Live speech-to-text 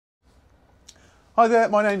Hi there,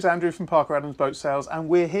 my name's Andrew from Parker Adams Boat Sales, and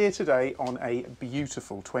we're here today on a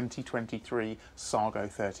beautiful 2023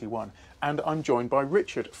 Sargo 31. And I'm joined by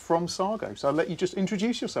Richard from Sargo, so I'll let you just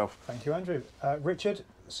introduce yourself. Thank you, Andrew. Richard,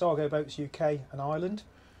 Sargo Boats UK and Ireland.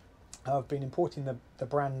 I've been importing the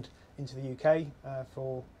brand into the UK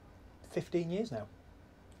for 15 years now.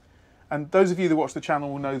 And those of you that watch the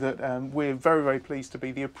channel will know that we're very, very pleased to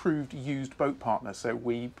be the approved used boat partner. So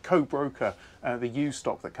we co-broker the used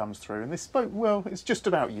stock that comes through. And this boat, well, it's just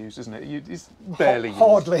about used, isn't it? It's barely used.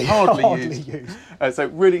 Hardly used. used. So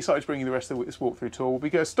really excited to bring you the rest of this walkthrough tour.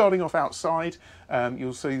 We'll be starting off outside.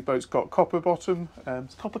 You'll see the boat's got copper bottom,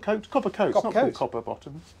 copper coat, not called copper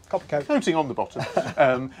bottom. Copper coat. Coating on the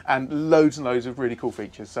bottom. And loads of really cool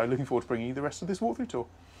features. So looking forward to bringing you the rest of this walkthrough tour.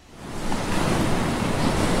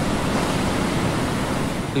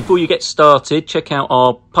 Before you get started, check out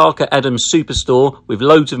our Parker Adams Superstore with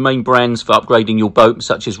loads of main brands for upgrading your boat,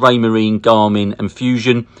 such as Raymarine, Garmin and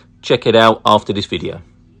Fusion. Check it out after this video.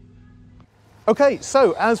 Okay,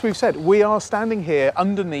 so as we've said, we are standing here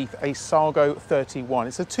underneath a Sargo 31.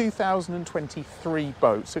 It's a 2023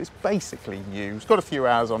 boat, so it's basically new. It's got a few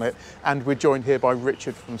hours on it, and we're joined here by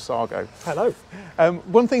Richard from Sargo. Hello.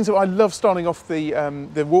 One thing that I love starting off the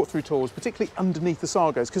walkthrough tours, particularly underneath the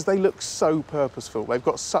Sargos, because they look so purposeful. They've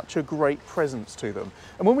got such a great presence to them.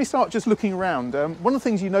 And when we start just looking around, one of the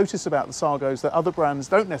things you notice about the Sargos that other brands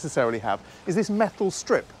don't necessarily have is this metal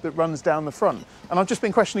strip that runs down the front. And I've just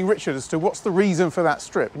been questioning Richard as to what's the reason for that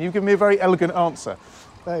strip, and you've given me a very elegant answer.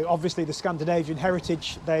 Obviously the Scandinavian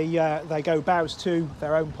heritage, they go bows to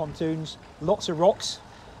their own pontoons, lots of rocks,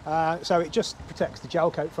 so it just protects the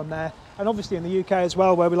gel coat from there. And obviously in the UK as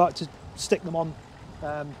well, where we like to stick them on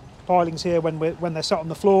pilings here when they're sat on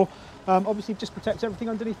the floor, obviously it just protects everything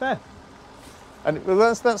underneath there. And well,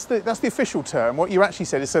 that's the official term. What you actually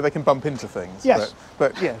said is so they can bump into things. Yes.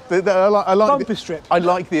 But yeah, I like bumper strip. I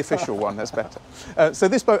like the official one. That's better. So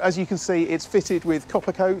this boat, as you can see, it's fitted with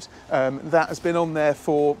copper coat. That has been on there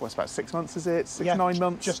for it's about 6 months, is it? 9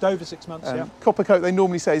 months. Just over 6 months. Yeah. Copper coat, they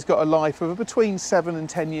normally say, has got a life of between 7 and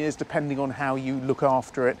 10 years, depending on how you look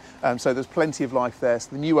after it. So there's plenty of life there. So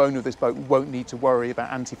the new owner of this boat won't need to worry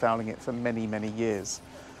about anti-fouling it for many, many years.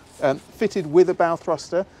 Fitted with a bow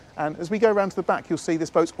thruster. And as we go around to the back, you'll see this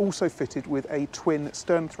boat's also fitted with a twin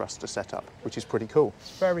stern thruster setup, which is pretty cool.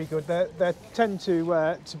 Very good. They tend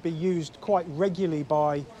to be used quite regularly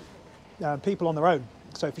by people on their own.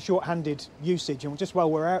 So for short-handed usage, and just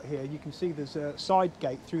while we're out here, you can see there's a side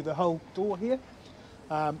gate through the whole door here,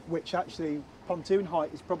 which actually pontoon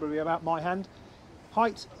height is probably about my hand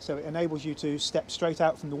height, so it enables you to step straight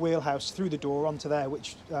out from the wheelhouse through the door onto there,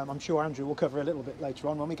 which I'm sure Andrew will cover a little bit later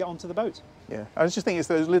on when we get onto the boat. Yeah, I just think it's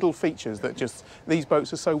those little features that these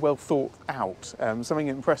boats are so well thought out. Something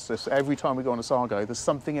that impressed us every time we go on a Sargo, there's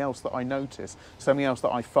something else that I notice, something else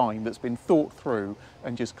that I find that's been thought through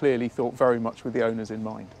and just clearly thought very much with the owners in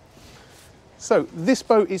mind. So this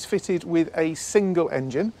boat is fitted with a single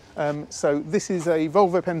engine. So this is a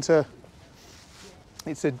Volvo Penta.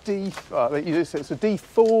 It's a it's a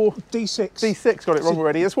D4... D6. D6, got it wrong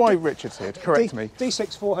already. That's why Richard's here to correct me.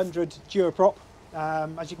 D6 400 duoprop.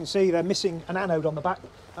 As you can see, they're missing an anode on the back.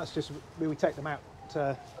 That's just, we take them out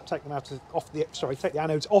take the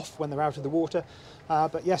anodes off when they're out of the water.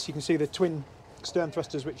 But yes, you can see the twin stern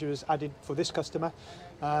thrusters, which was added for this customer.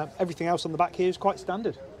 Everything else on the back here is quite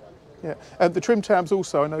standard. Yeah, the trim tabs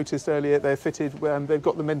also, I noticed earlier, they're fitted, they've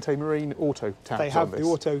got the Mente Marine auto tabs. They have the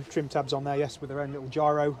auto trim tabs on there, yes, with their own little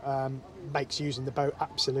gyro. Makes using the boat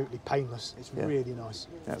absolutely painless. It's really nice.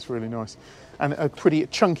 That's really nice. And a pretty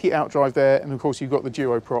chunky outdrive there, and of course you've got the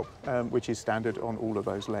duo prop, which is standard on all of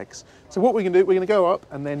those legs. So what we're going to do, we're going to go up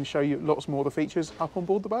and then show you lots more of the features up on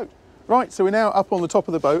board the boat. Right, so we're now up on the top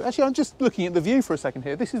of the boat. Actually, I'm just looking at the view for a second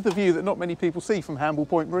here. This is the view that not many people see from Hamble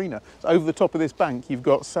Point Marina. So over the top of this bank, you've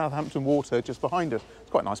got Southampton water just behind us. It's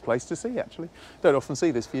quite a nice place to see, actually. Don't often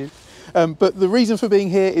see this view. But the reason for being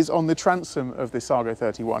here is on the transom of this Sargo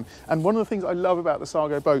 31. And one of the things I love about the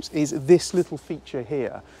Sargo boats is this little feature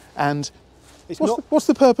here. And what's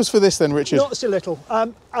the purpose for this then, Richard? Not so little.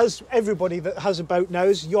 As everybody that has a boat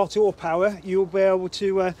knows, yacht or power, you'll be able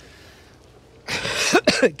to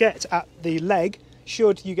get at the leg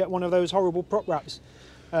should you get one of those horrible prop wraps.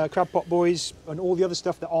 crab pot buoys and all the other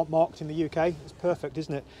stuff that aren't marked in the UK. It's perfect,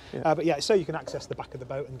 isn't it? Yeah. But yeah, so you can access the back of the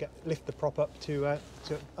boat and lift the prop up to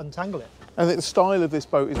untangle it. I think the style of this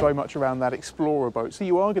boat is very much around that explorer boat. So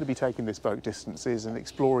you are going to be taking this boat distances and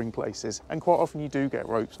exploring places, and quite often you do get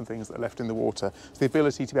ropes and things that are left in the water. So the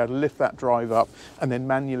ability to be able to lift that drive up and then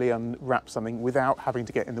manually unwrap something without having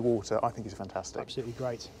to get in the water, I think is fantastic. Absolutely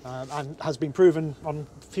great, and has been proven on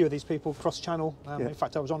a few of these people cross-channel. In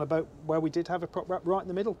fact, I was on a boat where we did have a prop wrap right in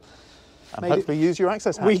the middle. And hopefully use your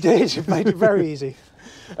access hatch. We did, made it very easy.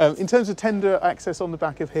 In terms of tender access on the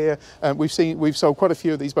back of here, we've sold quite a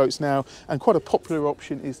few of these boats now, and quite a popular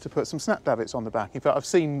option is to put some snap davits on the back. In fact, I've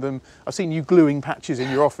seen you gluing patches in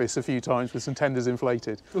your office a few times with some tenders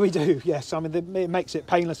inflated. We do, yes. I mean, it makes it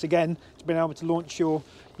painless again to be able to launch your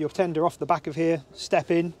tender off the back of here, step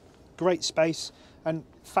in, great space, and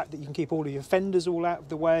the fact that you can keep all of your fenders all out of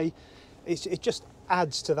the way, it just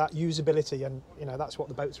adds to that usability, and that's what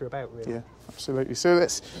the boats are about, really. Yeah, absolutely. So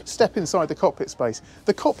let's step inside the cockpit space.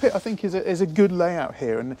 The cockpit, I think, is a good layout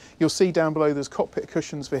here, and you'll see down below there's cockpit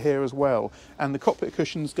cushions for here as well. And the cockpit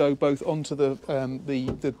cushions go both onto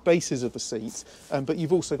the bases of the seats, but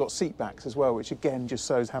you've also got seat backs as well, which again just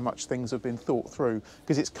shows how much things have been thought through,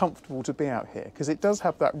 because it's comfortable to be out here, because it does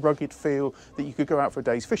have that rugged feel that you could go out for a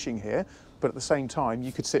day's fishing here, but at the same time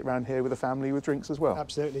you could sit around here with a family with drinks as well.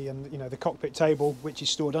 Absolutely, and the cockpit table, which is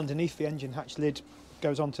stored underneath the engine hatch lid,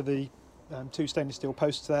 goes onto the two stainless steel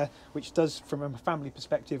posts there, which does, from a family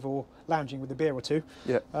perspective or lounging with a beer or two,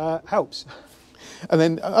 helps. And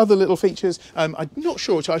then other little features, I'm not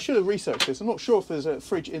sure, I should have researched this, I'm not sure if there's a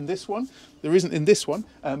fridge in this one. There isn't in this one,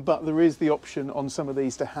 but there is the option on some of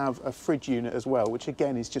these to have a fridge unit as well, which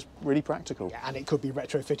again is just really practical. Yeah, and it could be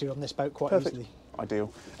retrofitted on this boat quite Perfect. easily.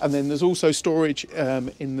 Ideal. And then there's also storage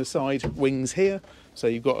in the side wings here. So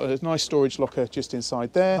you've got a nice storage locker just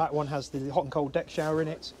inside there. That one has the hot and cold deck shower in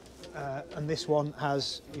it, and this one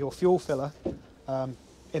has your fuel filler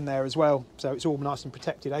in there as well. So it's all nice and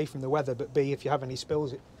protected, A, from the weather, but B, if you have any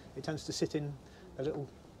spills, it tends to sit in a little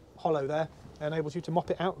hollow there, enables you to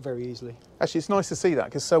mop it out very easily. Actually, it's nice to see that,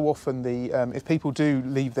 because so often if people do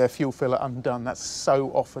leave their fuel filler undone, that's so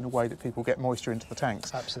often a way that people get moisture into the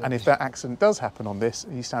tanks. Absolutely. And if that accident does happen on this,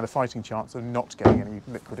 you stand a fighting chance of not getting any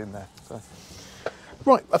liquid in there. So.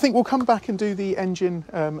 Right, I think we'll come back and do the engine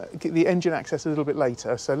access a little bit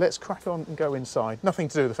later. So let's crack on and go inside. Nothing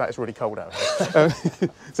to do with the fact it's really cold out here.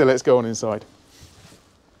 So let's go on inside.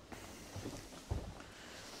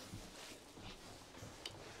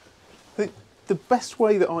 The best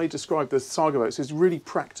way that I describe the Sargo boats is really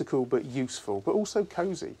practical but useful, but also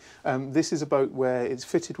cosy. This is a boat where it's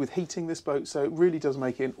fitted with heating, this boat, so it really does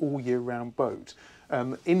make it an all year round boat.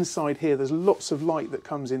 Inside here there's lots of light that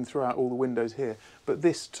comes in throughout all the windows here, but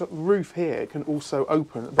this roof here can also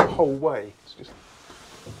open the whole way.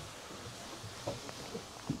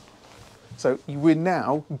 So we're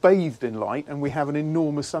now bathed in light, and we have an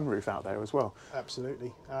enormous sunroof out there as well.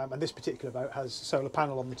 Absolutely, and this particular boat has a solar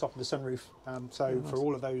panel on the top of the sunroof, so for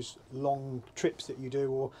all of those long trips that you do,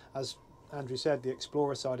 or as Andrew said, the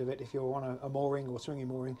explorer side of it, if you're on a mooring or swinging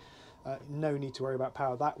mooring, no need to worry about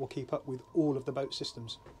power. That will keep up with all of the boat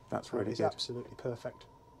systems. That's really good. It's absolutely perfect.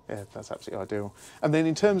 Yeah, that's absolutely ideal. And then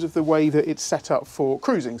in terms of the way that it's set up for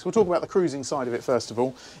cruising, so we'll talk about the cruising side of it first of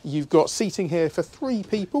all. You've got seating here for 3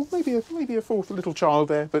 people, maybe a fourth little child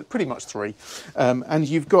there, but pretty much 3. And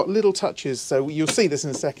you've got little touches, so you'll see this in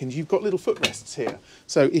a second. You've got little footrests here.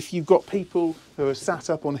 So if you've got people who are sat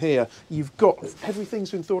up on here, you've got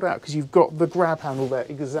everything's been thought out, because you've got the grab handle there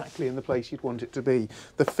exactly in the place you'd want it to be.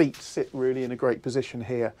 The feet sit really in a great position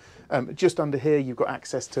here. Just under here you've got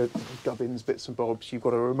access to gubbins, bits and bobs. You've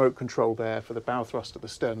got a remote control there for the bow thruster, the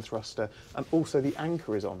stern thruster, and also the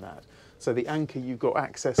anchor is on that. So the anchor, you've got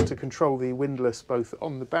access to control the windlass both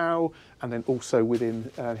on the bow and then also within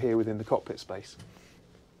here within the cockpit space.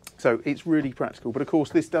 So it's really practical, but of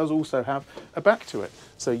course this does also have a back to it.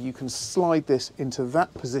 So you can slide this into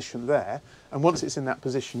that position there, and once it's in that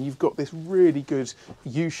position, you've got this really good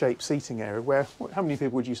U-shaped seating area where, how many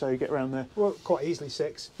people would you say get around there? Well, quite easily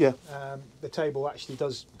 6. Yeah. The table actually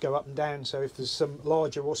does go up and down, so if there's some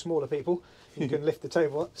larger or smaller people, you can lift the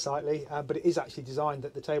table up slightly, but it is actually designed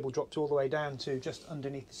that the table drops all the way down to just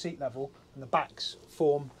underneath the seat level, and the backs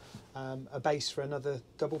form a base for another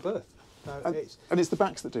double berth. And it's the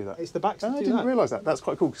backs that do that? It's the backs that do that. I didn't realise that. That's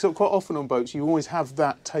quite cool. So quite often on boats you always have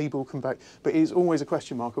that table come back, but it's always a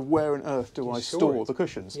question mark of where on earth do I store the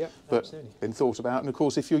cushions? Yep, but absolutely. Been thought about, and of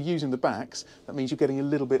course if you're using the backs, that means you're getting a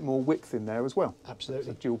little bit more width in there as well.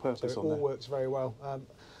 Absolutely. It's a dual purpose so on it there. all works very well. A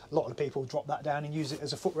lot of people drop that down and use it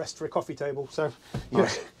as a footrest for a coffee table. So,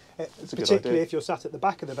 Nice. That's a good particularly idea. if you're sat at the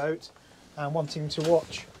back of the boat, and wanting to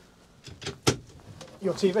watch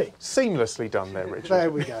your TV. Seamlessly done there, Richard. There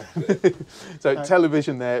we go. So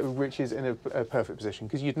television there, which is in a perfect position,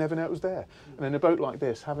 because you'd never know it was there. And in a boat like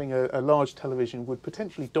this, having a large television would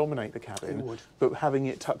potentially dominate the cabin. It would. But having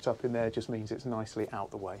it tucked up in there just means it's nicely out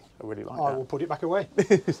the way. I really like that. I will put it back away.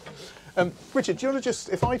 Richard, do you want to just,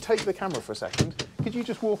 if I take the camera for a second, could you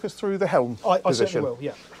just walk us through the helm position? I certainly will,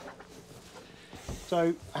 yeah.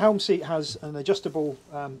 So helm seat has an adjustable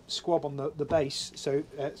squab on the base, so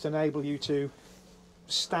to enable you to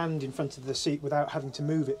stand in front of the seat without having to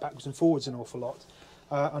move it backwards and forwards an awful lot.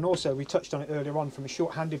 And also, we touched on it earlier on from a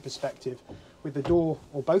short-handed perspective, with the door,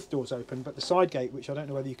 or both doors open, but the side gate, which I don't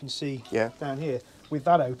know whether you can see down here, with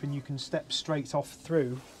that open, you can step straight off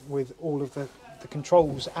through with all of the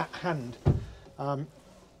controls at hand.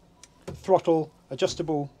 Throttle,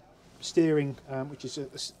 adjustable steering, which is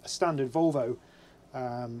a standard Volvo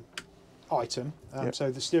item,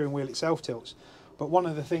 so the steering wheel itself tilts. But one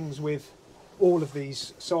of the things with all of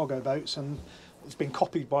these Sargo boats, and it's been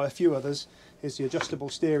copied by a few others, is the adjustable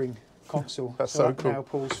steering console. That's so that cool. Now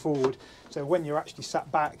pulls forward. So when you're actually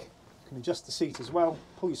sat back, you can adjust the seat as well,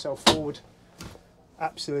 pull yourself forward.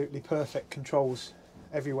 Absolutely perfect controls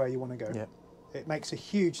everywhere you want to go. Yeah. It makes a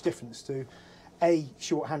huge difference to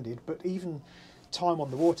short-handed, but even time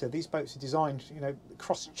on the water. These boats are designed, you know,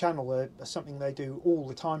 cross-channel are something they do all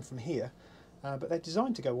the time from here. But they're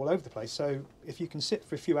designed to go all over the place. So if you can sit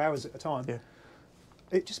for a few hours at a time,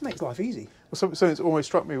 it just makes life easy. Well, so it's always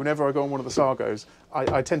struck me whenever I go on one of the Sargos,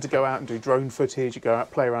 I tend to go out and do drone footage, go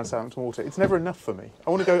out, play around Southampton Water. It's never enough for me. I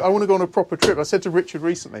want to go on a proper trip. I said to Richard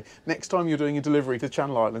recently, next time you're doing a delivery to the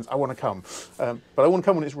Channel Islands, I want to come. But I want to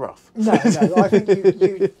come when it's rough. No, I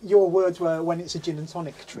think your words were when it's a gin and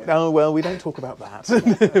tonic trip. Oh, well, we don't talk about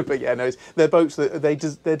that. But yeah, no, they're boats that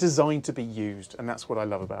they're designed to be used, and that's what I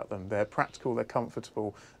love about them. They're practical, they're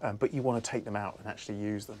comfortable, but you want to take them out and actually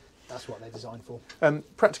use them. That's what they're designed for.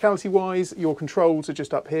 Practicality-wise, your controls are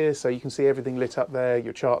just up here, so you can see everything lit up there,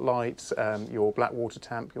 your chart lights, your black water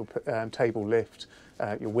tamp, your table lift,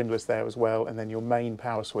 your windlass there as well, and then your main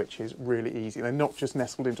power switch is really easy. They're not just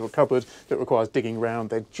nestled into a cupboard that requires digging around,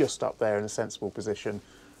 they're just up there in a sensible position.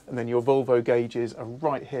 And then your Volvo gauges are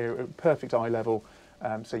right here at perfect eye level,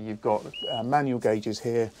 so you've got manual gauges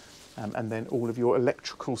here, and then all of your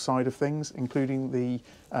electrical side of things, including the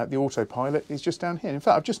autopilot, is just down here. In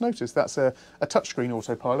fact, I've just noticed that's a touchscreen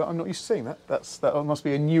autopilot. I'm not used to seeing that. That must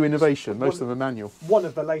be a new innovation. Most of them are manual. One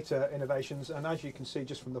of the later innovations, and as you can see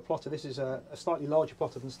just from the plotter, this is a slightly larger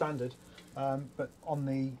plotter than standard. But on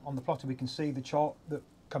the plotter, we can see the chart that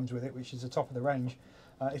comes with it, which is the top of the range.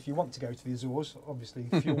 If you want to go to the Azores, obviously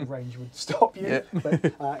fuel range would stop you, but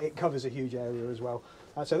it covers a huge area as well.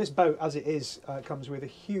 So this boat, as it is, comes with a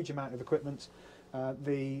huge amount of equipment.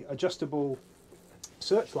 The adjustable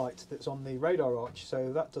searchlight that's on the radar arch,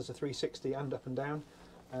 so that does a 360 and up and down.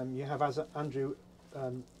 You have, as Andrew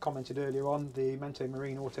commented earlier on, the Mente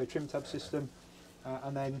Marine Auto Trim Tab system,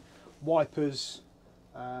 and then wipers.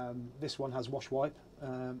 This one has wash wipe,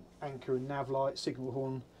 anchor and nav light, signal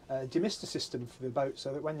horn, demister system for the boat,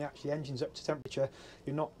 so that when the actual engine's up to temperature,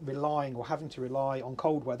 you're not relying or having to rely on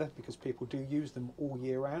cold weather, because people do use them all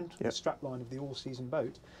year round. The strapline of the all-season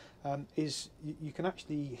boat is you can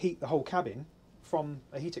actually heat the whole cabin from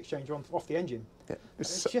a heat exchanger off the engine.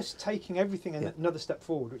 It's just taking everything another step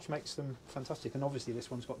forward, which makes them fantastic. And obviously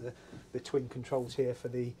this one's got the twin controls here for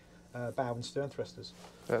the bow and stern thrusters.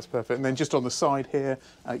 That's perfect. And then just on the side here,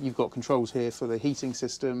 you've got controls here for the heating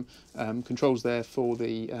system, controls there for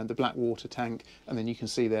the black water tank, and then you can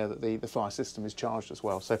see there that the fire system is charged as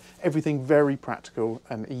well. So everything very practical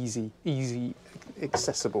and easy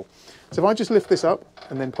accessible. So if I just lift this up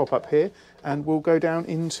and then pop up here, and we'll go down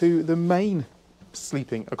into the main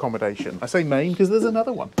sleeping accommodation. I say main because there's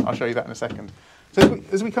another one. I'll show you that in a second. So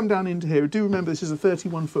as we come down into here, do remember this is a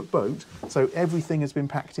 31-foot boat, so everything has been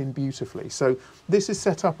packed in beautifully. So this is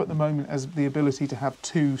set up at the moment as the ability to have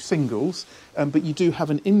 2 singles, but you do have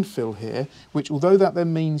an infill here, which although that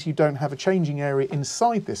then means you don't have a changing area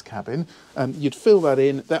inside this cabin, you'd fill that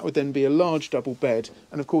in, that would then be a large double bed,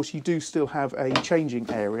 and of course you do still have a changing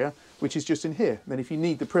area, which is just in here. Then if you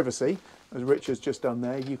need the privacy, as Richard's just done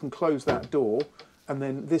there, you can close that door, and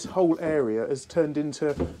then this whole area has turned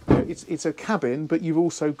into, you know, it's a cabin, but you've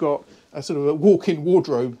also got a sort of a walk-in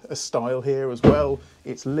wardrobe style here as well.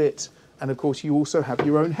 It's lit, and of course you also have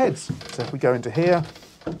your own heads. So if we go into here,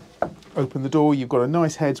 open the door, you've got a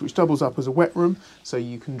nice heads which doubles up as a wet room, so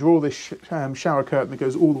you can draw this shower curtain that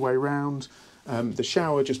goes all the way around. The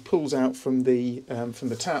shower just pulls out from the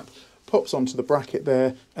tap, pops onto the bracket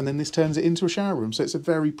there, and then this turns it into a shower room. So it's a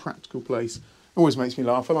very practical place Always makes me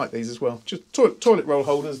laugh. I like these as well. Just toilet roll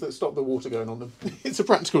holders that stop the water going on them. It's a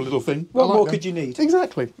practical little thing. What more could you need?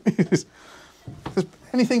 Exactly. There's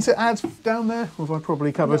anything to add down there, or have I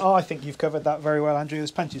probably covered? Oh, I think you've covered that very well, Andrew.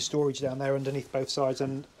 There's plenty of storage down there underneath both sides,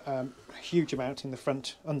 and a huge amount in the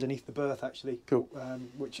front underneath the berth, actually. Cool.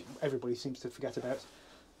 Which everybody seems to forget about.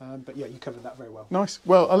 But yeah, you covered that very well. Nice.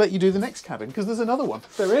 Well, I'll let you do the next cabin because there's another one.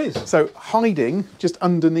 There is. So hiding just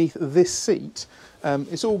underneath this seat,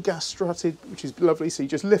 it's all gas strutted, which is lovely. So you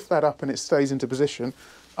just lift that up and it stays into position.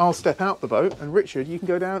 I'll step out the boat, and Richard, you can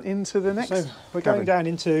go down into the next. So we're cabin. going down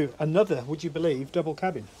into another, would you believe, double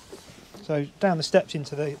cabin. So down the steps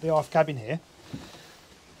into the aft cabin here.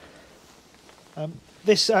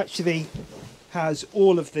 This actually has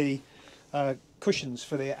all of the cushions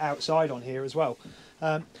for the outside on here as well.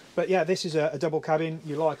 But yeah, this is a double cabin.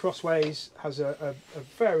 You lie crossways, has a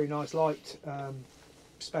very nice light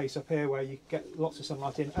space up here where you get lots of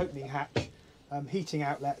sunlight in, opening hatch, heating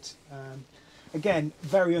outlet. Again,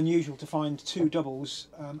 very unusual to find two doubles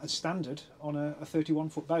as standard on a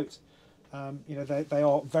 31-foot boat. You know, they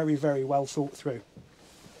are very, very well thought through.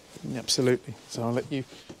 Absolutely. So I'll let you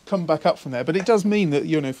come back up from there. But it does mean that,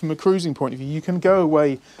 you know, from a cruising point of view, you can go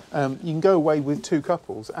away. You can go away with two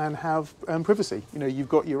couples and have privacy. You know, you've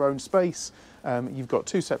got your own space. You've got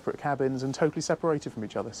two separate cabins and totally separated from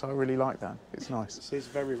each other. So I really like that. It's nice. This is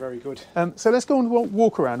very, very good. So let's go on a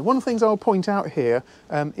walk around. One of the things I'll point out here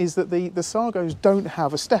is that the Sargos don't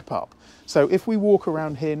have a step up. So if we walk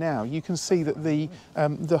around here now, you can see that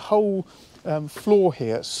the whole floor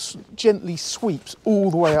here gently sweeps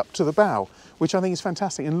all the way up to the bow, which I think is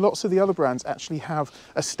fantastic. And lots of the other brands actually have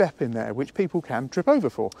a step in there which people can trip over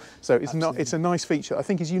for. So it's a nice feature. I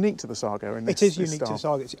think is unique to the Sargo. In this, it is unique style. to the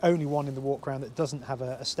Sargo. It's the only one in the walk around that doesn't have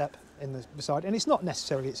a step in the side. And it's not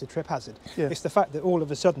necessarily it's a trip hazard. Yeah. It's the fact that all of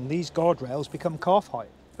a sudden these guardrails become calf height.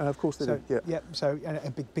 Of course they do. Yeah. Yeah. So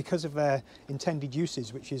because of their intended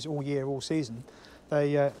uses, which is all year, all season,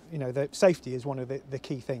 they, you know, the safety is one of the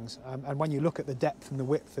key things. And when you look at the depth and the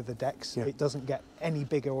width of the decks, it doesn't get any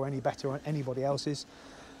bigger or any better on anybody else's.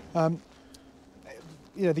 You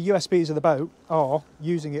know, the USPs of the boat are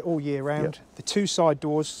using it all year round. The two side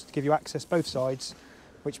doors to give you access both sides,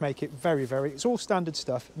 which make it very, very. It's all standard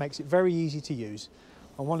stuff. It makes it very easy to use.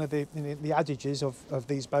 And one of the adages of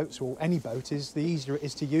these boats, or any boat, is the easier it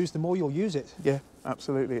is to use, the more you'll use it. Yeah,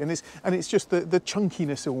 absolutely. And it's just the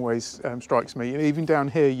chunkiness always strikes me. Even down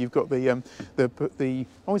here, you've got the I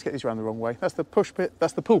always get these around the wrong way. That's the push pit.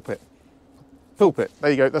 That's the pulpit. Pulpit. There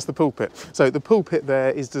you go. That's the pulpit. So the pulpit there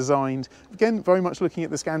is designed again very much looking at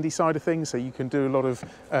the Scandi side of things. So you can do a lot of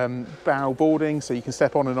bow boarding. So you can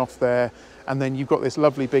step on and off there. And then you've got this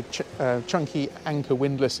lovely big chunky anchor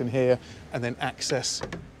windlass in here, and then access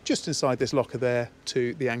just inside this locker there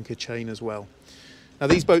to the anchor chain as well. Now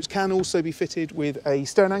these boats can also be fitted with a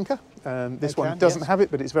stern anchor. This one doesn't have it,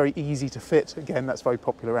 but it's very easy to fit. Again, that's very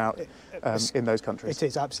popular out in those countries. It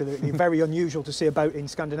is absolutely very unusual to see a boat in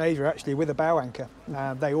Scandinavia actually with a bow anchor.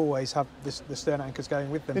 They always have the stern anchors going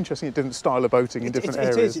with them. Interesting, it didn't style of boating in different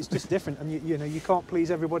areas. It is, it's just different, and you know, you can't please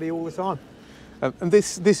everybody all the time. And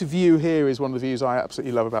this view here is one of the views I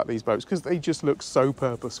absolutely love about these boats because they just look so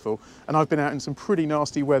purposeful. And I've been out in some pretty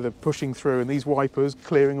nasty weather pushing through, and these wipers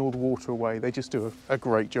clearing all the water away, they just do a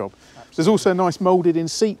great job. Absolutely. There's also a nice moulded in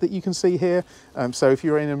seat that you can see here. So if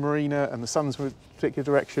you're in a marina and the sun's from a particular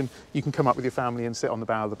direction, you can come up with your family and sit on the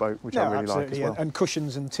bow of the boat, which I really like as well. And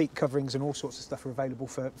cushions and teak coverings and all sorts of stuff are available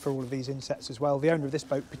for all of these insets as well. The owner of this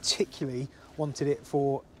boat particularly wanted it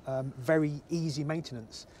for very easy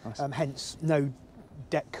maintenance, nice. Hence no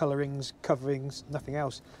deck colourings, coverings, nothing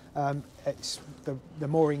else. It's the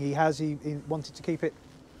mooring he has, he wanted to keep it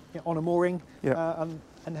on a mooring, and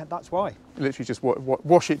that's why. Literally just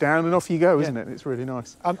wash it down and off you go, isn't it? It's really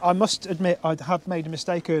nice. I must admit I have made a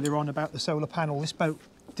mistake earlier on about the solar panel. This boat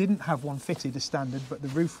didn't have one fitted as standard, but the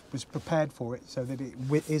roof was prepared for it so that it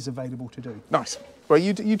is available to do. Nice. Well,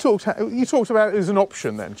 you talked about it as an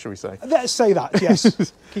option then, shall we say? Let's say that,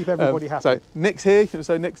 yes. Keep everybody happy. So Nick's here,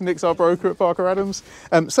 so Nick's our broker at Parker Adams.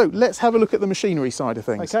 So let's have a look at the machinery side of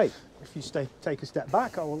things. Okay, if you take a step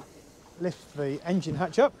back, I will lift the engine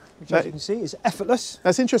hatch up, which as you can see is effortless.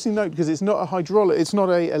 That's an interesting note because it's not a hydraulic, it's not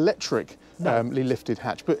a electric lifted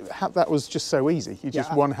hatch, but that was just so easy. You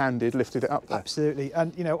just one-handed lifted it up there. Absolutely,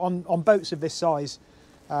 and you know, on boats of this size,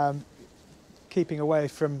 keeping away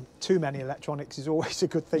from too many electronics is always a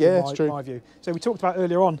good thing in my view. So we talked about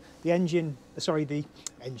earlier on the engine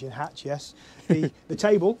hatch, yes. The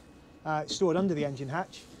table stored under the engine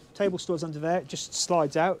hatch. Table stores under there, it just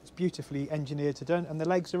slides out. It's beautifully engineered to done, and the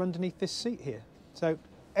legs are underneath this seat here. So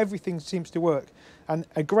everything seems to work. And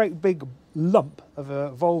a great big lump of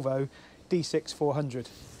a Volvo D6 400.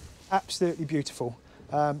 Absolutely beautiful.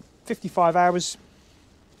 55 hours.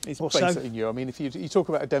 It's or basically so. new. I mean, if you talk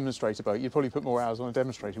about a demonstrator boat, you'd probably put more hours on a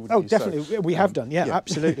demonstrator, wouldn't you? Oh, definitely. So, we have done. Yeah, yeah.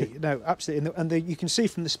 absolutely. No, absolutely. And you can see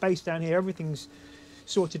from the space down here, everything's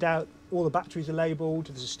sorted out. All the batteries are labelled.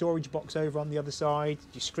 There's a storage box over on the other side.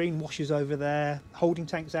 Your screen washers over there. Holding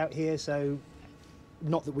tanks out here. So,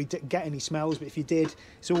 not that we get any smells, but if you did,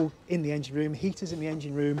 it's all in the engine room. Heaters in the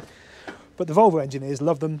engine room. But the Volvo engineers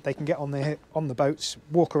love them. They can get on the boats,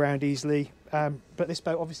 walk around easily. But this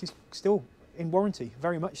boat obviously is still in warranty,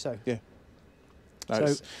 very much so. Yeah. No, So-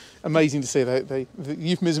 it's amazing to see the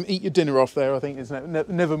euphemism "eat your dinner off" there. I think is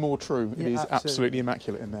never more true. It Yeah, is absolutely. absolutely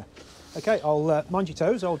immaculate in there. Okay, I'll mind your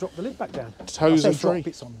toes. I'll drop the lid back down. Toes I are say drop, free.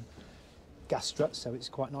 it's on gas struts, so it's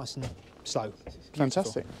quite nice and slow. It's beautiful.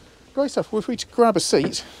 Fantastic. Great stuff. Well, if we grab a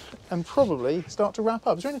seat and probably start to wrap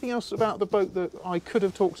up. Is there anything else about the boat that I could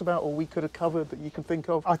have talked about or we could have covered that you can think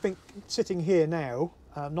of? I think sitting here now,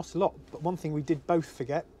 not a lot, but one thing we did both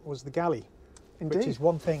forget was the galley. Indeed. Which is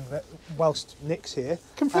one thing that, whilst Nick's here...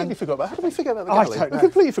 Completely and forgot about. How did we forget about the I galley? don't know. We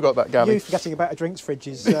completely forgot about galley. You forgetting about a drinks fridge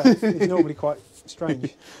is normally quite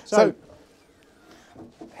strange. So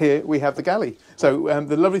here we have the galley. So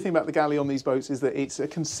the lovely thing about the galley on these boats is that it's a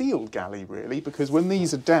concealed galley, really, because when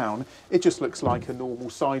these are down, it just looks like a normal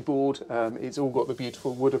sideboard. It's all got the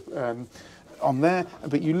beautiful wood on there,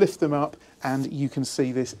 but you lift them up and you can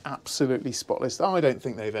see this absolutely spotless. I don't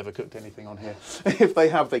think they've ever cooked anything on here. If they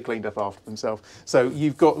have, they cleaned up after themselves. So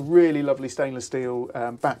you've got really lovely stainless steel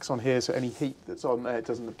backs on here, so any heat that's on there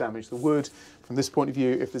doesn't damage the wood. From this point of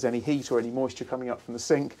view, if there's any heat or any moisture coming up from the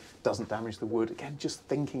sink, doesn't damage the wood. Again, just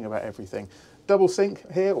thinking about everything. Double sink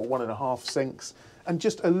here, or 1.5 sinks, and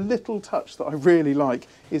just a little touch that I really like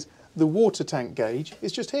is the water tank gauge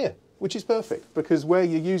is just here, which is perfect because where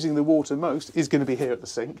you're using the water most is going to be here at the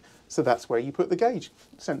sink, so that's where you put the gauge.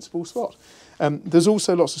 Sensible spot. There's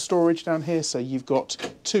also lots of storage down here, so you've got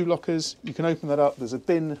 2 lockers. You can open that up. There's a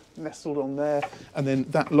bin nestled on there, and then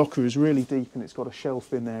that locker is really deep and it's got a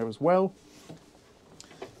shelf in there as well.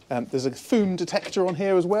 There's a fume detector on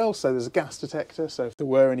here as well, so there's a gas detector, so if there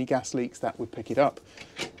were any gas leaks that would pick it up.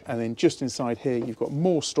 And then just inside here you've got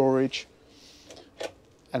more storage,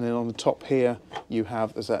 and then on the top here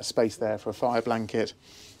there's that space there for a fire blanket.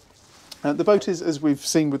 The boat is, as we've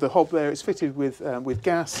seen with the hob there, it's fitted with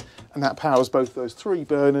gas, and that powers both those 3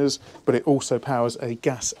 burners, but it also powers a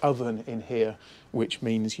gas oven in here, which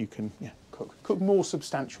means you can cook more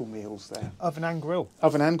substantial meals there. Oven and grill.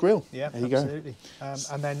 Oven and grill. Yeah, there you absolutely.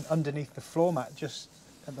 And then underneath the floor mat, just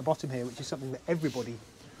at the bottom here, which is something that everybody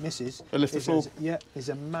misses. A lift the floor. Is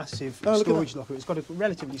a massive Oh, look at storage locker. It's got a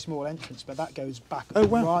relatively small entrance, but that goes back Oh,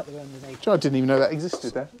 wow. right there underneath. I didn't even know that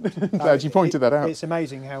existed there. Glad you pointed that out. It's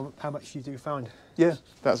amazing how much you do find. Yeah,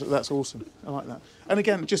 that's awesome. I like that. And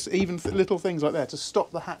again, just even little things like that to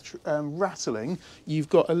stop the hatch rattling. You've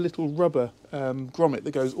got a little rubber grommet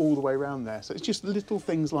that goes all the way around there. So it's just little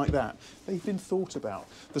things like that. They've been thought about.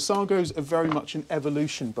 The Sargos are very much an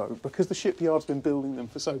evolution boat because the shipyard's been building them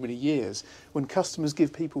for so many years. When customers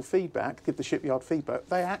give people feedback, give the shipyard feedback,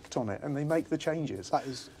 they act on it and they make the changes. That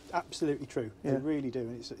is absolutely true. Yeah. They really do.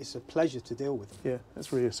 And it's a pleasure to deal with them. Yeah,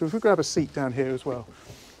 that's really. So if we grab a seat down here as well.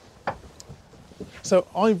 So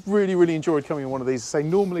I've really enjoyed coming on one of these. Say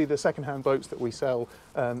normally the second-hand boats that we sell,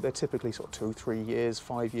 they're typically sort of 2, 3 years,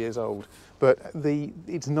 5 years old. But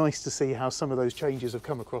it's nice to see how some of those changes have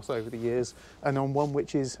come across over the years. And on one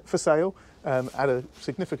which is for sale, at a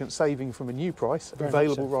significant saving from a new price, Very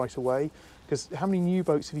available much so. right away. Because how many new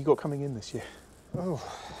boats have you got coming in this year? Oh,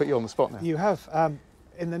 Put you on the spot now. you have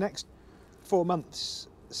in the next 4 months,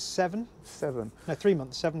 7? 7. No, 3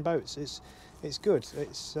 months, 7 boats. It's good.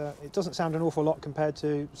 It doesn't sound an awful lot compared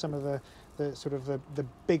to some of the sort of the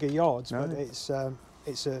bigger yards, No. but it's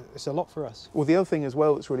a lot for us. Well, the other thing as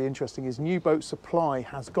well that's really interesting is new boat supply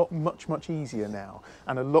has got much easier now,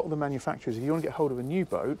 and a lot of the manufacturers, if you want to get hold of a new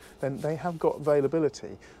boat, then they have got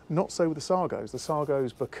availability. Not so with the Sargos. The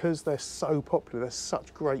Sargos, because they're so popular, they're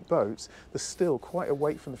such great boats, there's still quite a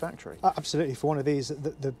wait from the factory. Absolutely. For one of these,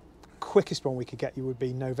 the quickest one we could get you would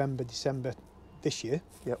be November, December this year.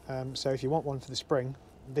 Yep. So if you want one for the spring,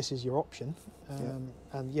 this is your option.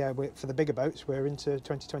 And yeah, for the bigger boats, we're into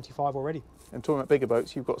 2025 already. And talking about bigger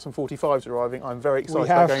boats, you've got some 45s arriving. I'm very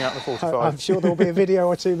excited about going out in the 45. I'm sure there'll be a video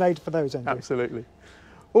or 2 made for those, Andrew. Absolutely.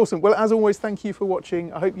 Awesome. Well, as always, thank you for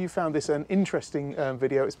watching. I hope you found this an interesting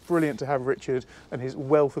video. It's brilliant to have Richard and his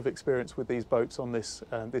wealth of experience with these boats on this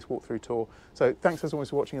walkthrough tour. So thanks as always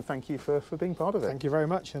for watching, and thank you for being part of it. Thank you very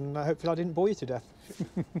much, and hopefully I didn't bore you to death.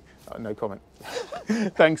 No comment.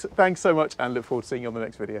 Thanks so much, and look forward to seeing you on the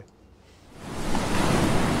next video.